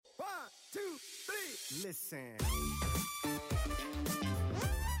2, 3, listen.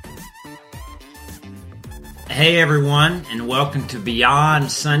 Hey everyone, and welcome to Beyond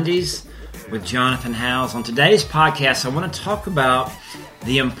Sundays with Jonathan Howes. On today's podcast, I want to talk about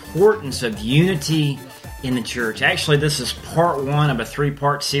the importance of unity in the church. Actually, this is part one of a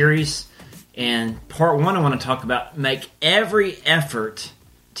three-part series. And part one, I want to talk about make every effort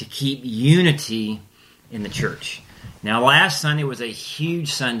to keep unity in the church. Now, last Sunday was a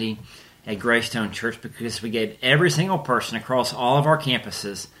huge Sunday at Greystone Church because we gave every single person across all of our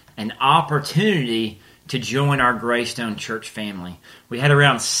campuses an opportunity to join our Greystone Church family. We had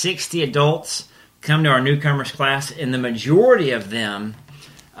around 60 adults come to our newcomers class, and the majority of them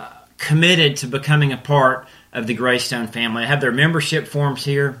committed to becoming a part of the Greystone family. I have their membership forms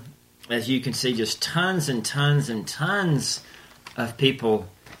here. As you can see, just tons and tons and tons of people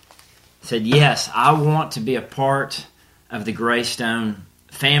said, yes, I want to be a part of the Greystone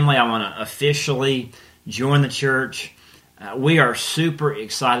family. I want to officially join the church. We are super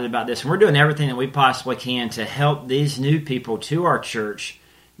excited about this. And we're doing everything that we possibly can to help these new people to our church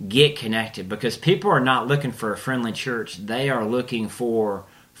get connected, because people are not looking for a friendly church. They are looking for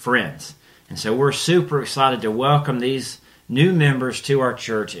friends. And so we're super excited to welcome these new members to our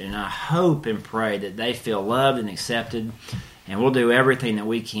church, and I hope and pray that they feel loved and accepted, and we'll do everything that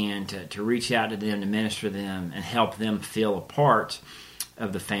we can to reach out to them, to minister to them, and help them feel a part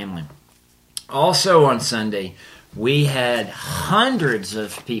of the family. Also on Sunday, we had hundreds and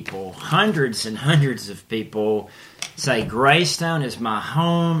hundreds of people say, Greystone is my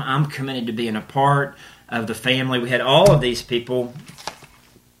home. I'm committed to being a part of the family. We had all of these people.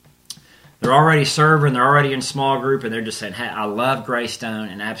 They're already serving, they're already in small group, and they're just saying, hey, I love Greystone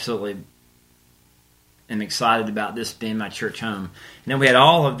and absolutely am excited about this being my church home. And then we had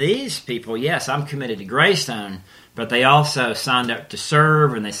all of these people, yes, I'm committed to Greystone, but they also signed up to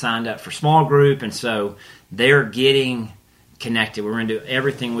serve, and they signed up for small group, and so they're getting connected. We're going to do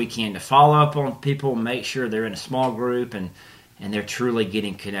everything we can to follow up on people, make sure they're in a small group, and they're truly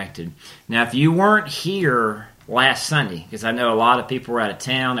getting connected. Now, if you weren't here last Sunday, because I know a lot of people were out of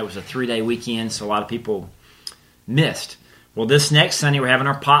town. It was a 3-day weekend, so a lot of people missed. Well, this next Sunday we're having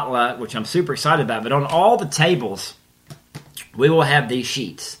our potluck, which I'm super excited about. But on all the tables, we will have these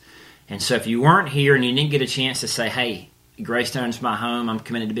sheets. And so if you weren't here and you didn't get a chance to say, hey, Greystone's my home, I'm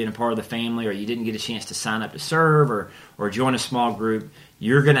committed to being a part of the family, or you didn't get a chance to sign up to serve or join a small group,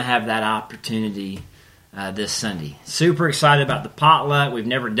 you're going to have that opportunity this Sunday. Super excited about the potluck. We've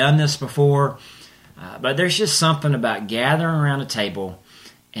never done this before. But there's just something about gathering around a table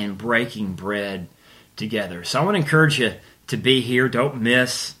and breaking bread together. So I want to encourage you to be here. Don't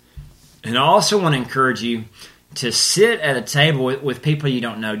miss. And I also want to encourage you to sit at a table with people you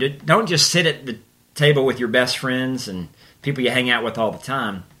don't know. Don't just sit at the table with your best friends and people you hang out with all the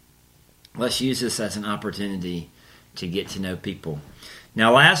time. Let's use this as an opportunity to get to know people.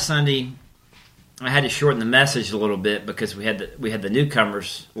 Now, last Sunday, I had to shorten the message a little bit because we had the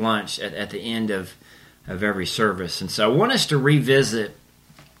newcomers lunch at the end of every service. And so I want us to revisit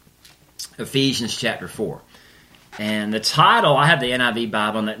Ephesians chapter 4. And the title, I have the NIV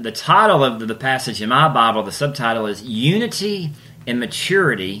Bible, and the title of the passage in my Bible, the subtitle is Unity and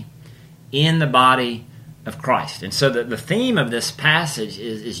Maturity in the Body of Christ. And so the theme of this passage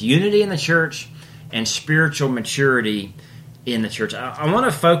is unity in the church and spiritual maturity in the church. I want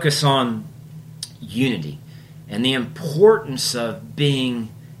to focus on unity and the importance of being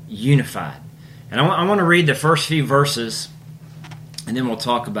unified. And I want to read the first few verses, and then we'll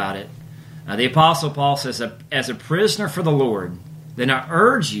talk about it. The Apostle Paul says, as a prisoner for the Lord, then I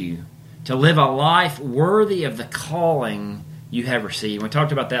urge you to live a life worthy of the calling you have received. We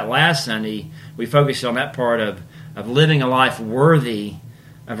talked about that last Sunday. We focused on that part of living a life worthy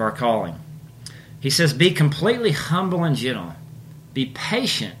of our calling. He says, be completely humble and gentle. Be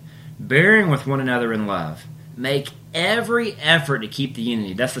patient, bearing with one another in love. Make every effort to keep the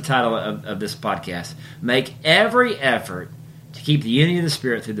unity. That's the title of this podcast. Make every effort to keep the unity of the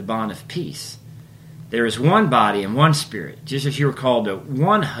Spirit through the bond of peace. There is one body and one Spirit, just as you were called to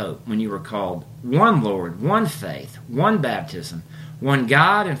one hope when you were called, one Lord, one faith, one baptism, one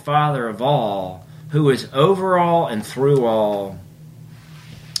God and Father of all, who is over all and through all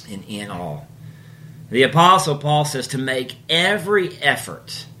and in all. The Apostle Paul says to make every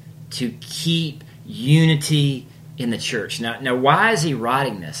effort to keep unity in the church. Now, why is he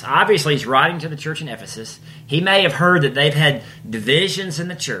writing this? Obviously, he's writing to the church in Ephesus. He may have heard that they've had divisions in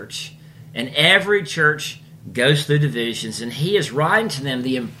the church, and every church goes through divisions, and he is writing to them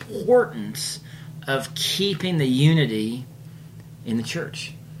the importance of keeping the unity in the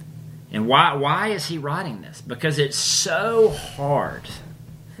church. And why is he writing this? Because it's so hard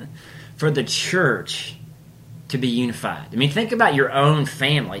for the church to be unified. I mean, think about your own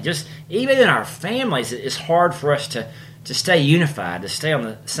family. Just even in our families, it's hard for us to stay unified, to stay on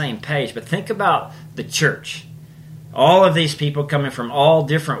the same page. But think about the church. All of these people coming from all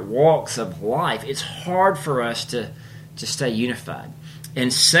different walks of life. It's hard for us to stay unified.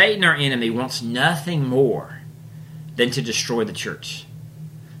 And Satan, our enemy, wants nothing more than to destroy the church.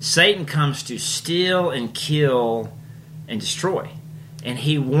 Satan comes to steal and kill and destroy. And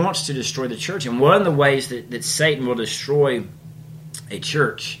he wants to destroy the church. And one of the ways that Satan will destroy a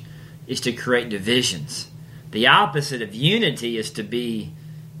church is to create divisions. The opposite of unity is to be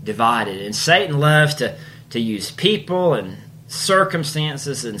divided. And Satan loves to use people and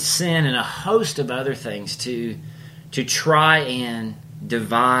circumstances and sin and a host of other things to try and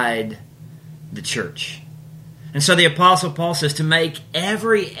divide the church. And so the Apostle Paul says to make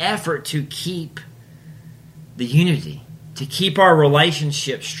every effort to keep the unity, to keep our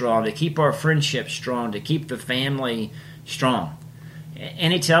relationship strong, to keep our friendship strong, to keep the family strong.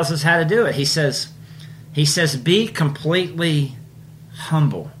 And he tells us how to do it. He says, be completely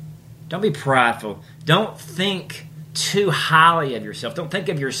humble. Don't be prideful. Don't think too highly of yourself. Don't think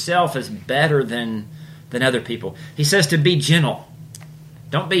of yourself as better than other people. He says to be gentle.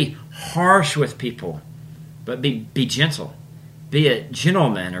 Don't be harsh with people, but be gentle. Be a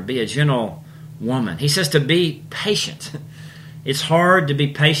gentleman or be a gentlewoman. He says to be patient. It's hard to be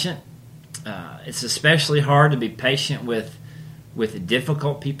patient. It's especially hard to be patient with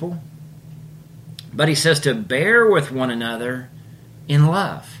difficult people. But he says to bear with one another in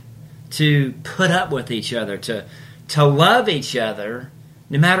love, to put up with each other, to love each other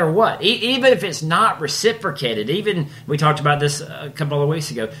no matter what. Even if it's not reciprocated, even, we talked about this a couple of weeks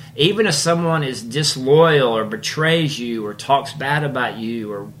ago, even if someone is disloyal or betrays you or talks bad about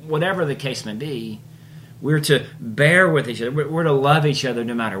you or whatever the case may be, we're to bear with each other. We're to love each other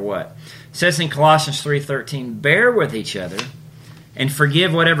no matter what. It says in Colossians 3:13, bear with each other and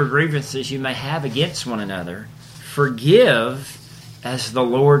forgive whatever grievances you may have against one another. Forgive as the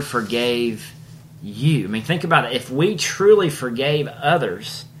Lord forgave you. I mean, think about it. If we truly forgave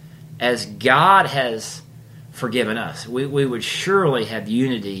others as God has forgiven us, we would surely have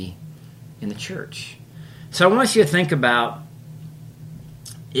unity in the church. So I want you to think about,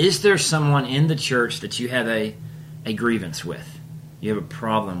 is there someone in the church that you have a grievance with? You have a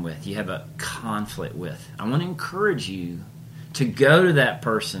problem with? You have a conflict with? I want to encourage you to go to that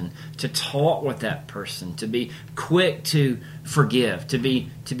person, to talk with that person, to be quick to forgive, to be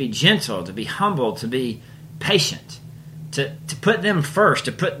gentle, to be humble, to be patient, to put them first,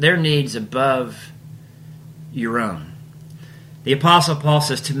 to put their needs above your own. The Apostle Paul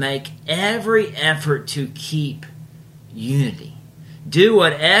says to make every effort to keep unity. Do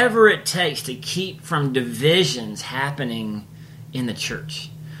whatever it takes to keep from divisions happening in the church.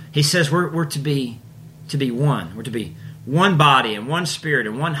 He says we're to be one. We're to be one body and one spirit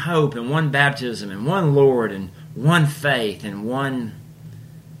and one hope and one baptism and one Lord and one faith and one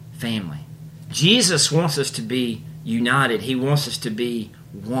family. Jesus wants us to be united. He wants us to be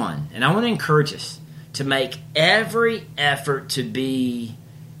one. And I want to encourage us to make every effort to be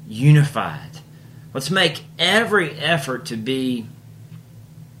unified. Let's make every effort to be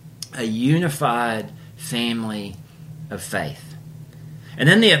a unified family of faith. And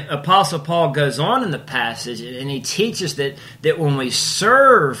then the Apostle Paul goes on in the passage and he teaches that when we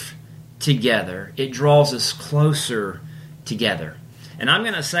serve together, it draws us closer together. And I'm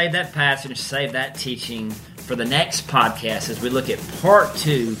going to save that passage, save that teaching for the next podcast as we look at part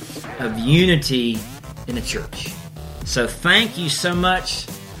 2 of unity in the church. So thank you so much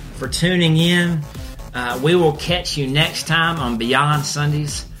for tuning in. We will catch you next time on Beyond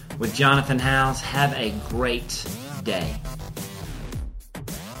Sundays with Jonathan Howes. Have a great day.